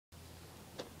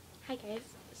Hi guys,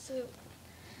 so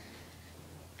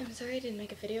I'm sorry I didn't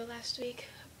make a video last week,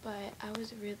 but I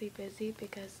was really busy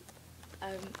because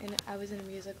I was in a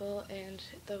musical and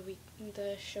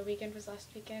the show weekend was last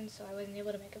weekend, so I wasn't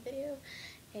able to make a video,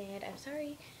 and I'm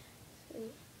sorry. So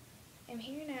I'm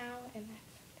here now, and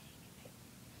that's something.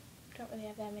 I don't really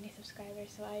have that many subscribers,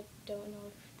 so I don't know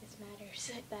if this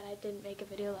matters that I didn't make a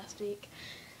video last week.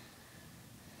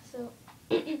 So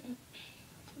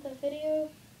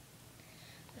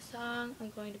the song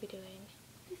I'm going to be doing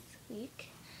this week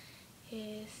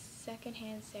is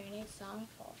Secondhand Serenade song,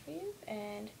 Fall For You,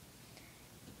 and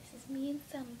this is me and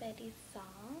somebody's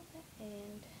song,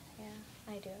 and yeah,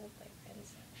 I do have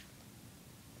boyfriends.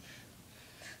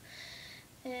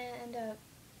 And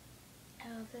I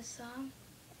love this song,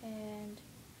 and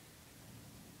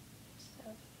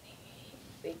so here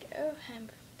we go.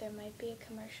 There might be a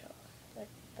commercial,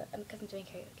 because I'm doing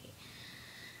karaoke.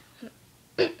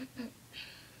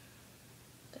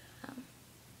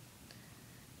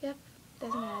 Yep,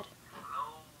 there's an ad.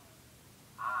 Hello.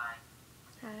 Hi.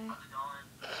 Hi. How's it going?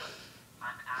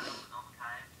 I'm Adam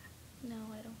with No,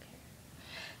 I don't care.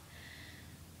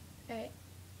 Alright.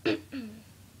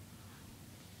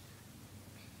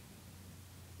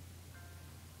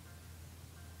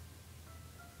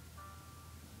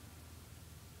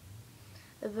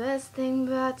 The best thing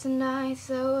about tonight,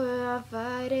 so we're all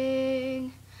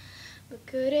fighting. But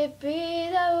could it be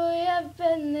that we have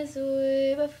been this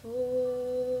way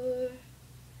before?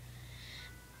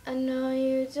 I know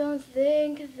you don't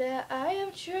think that I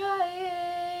am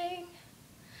trying.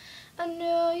 I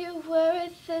know you wear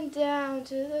it thin down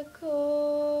to the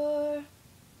core.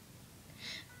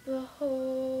 But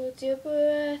hold your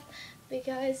breath,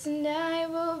 because tonight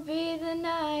will be the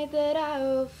night that I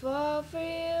will fall for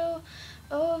you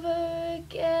over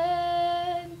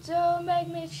again. Don't make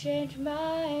me change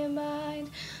my mind,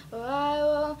 or I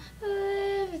won't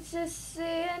live to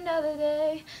see another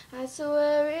day. I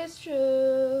swear it's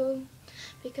true,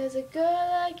 because a girl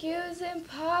like you's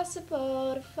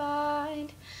impossible to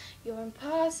find. You're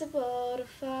impossible to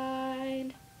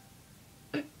find.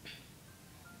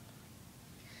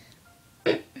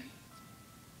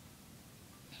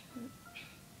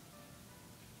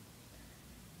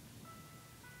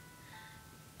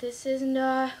 This is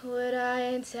not what I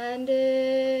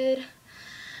intended.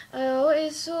 I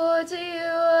always swore to you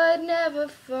I'd never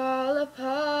fall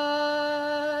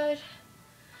apart.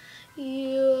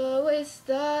 You always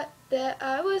thought that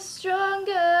I was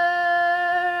stronger.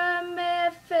 I may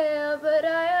have failed, but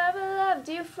I have loved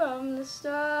you from the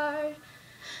start.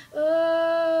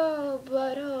 Oh,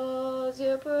 but hold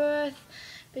your breath,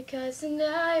 because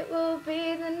tonight will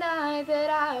be the night that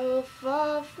I will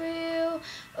fall for you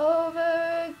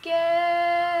over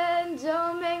again.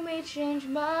 Don't make me change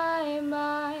my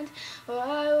mind, or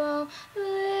I won't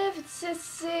live to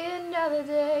see another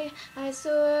day. I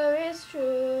swear it's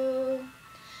true,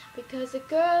 because a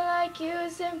girl like you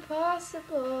is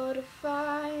impossible to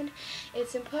find.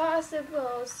 It's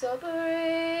impossible, so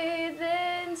breathe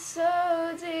in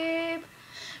so deep.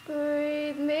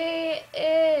 Breathe me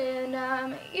in,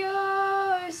 I'm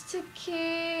yours to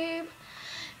keep.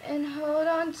 And hold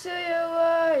on to your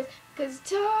words, 'cause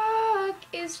talk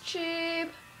is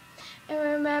cheap. And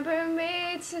remember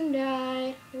me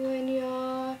tonight when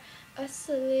you're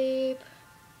asleep,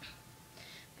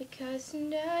 because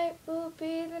tonight will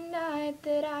be the night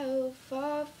that I will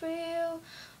fall for you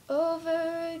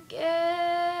over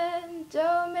again.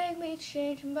 Don't make me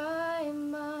change my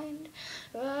mind,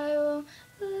 or I will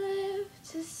live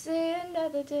to see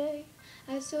another day.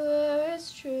 I swear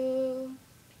it's true,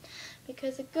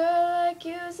 because a girl like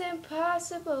you's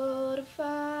impossible to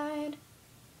find.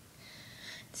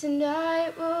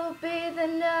 Tonight will be the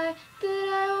night that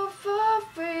I will fall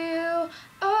for you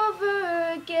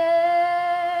over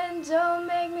again. Don't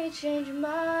make me change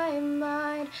my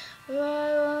mind, or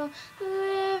I won't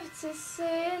live to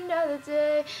see another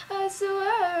day. I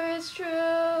swear it's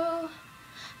true,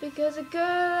 because a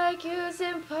girl like you is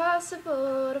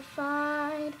impossible to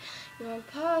find. You're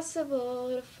impossible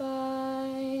to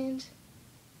find.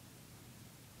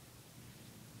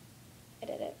 I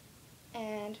did it.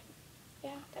 And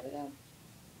yeah, there we go.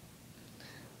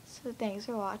 So thanks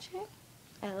for watching.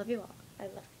 I love you all. I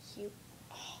love you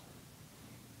all.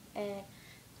 And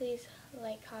please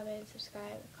like, comment,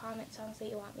 subscribe, comment songs that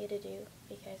you want me to do,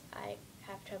 because I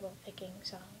have trouble picking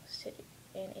songs to do.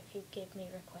 And if you give me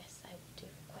requests, I will do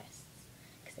requests,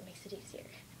 because it makes it easier.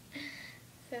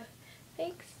 So,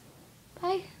 thanks.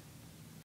 Bye.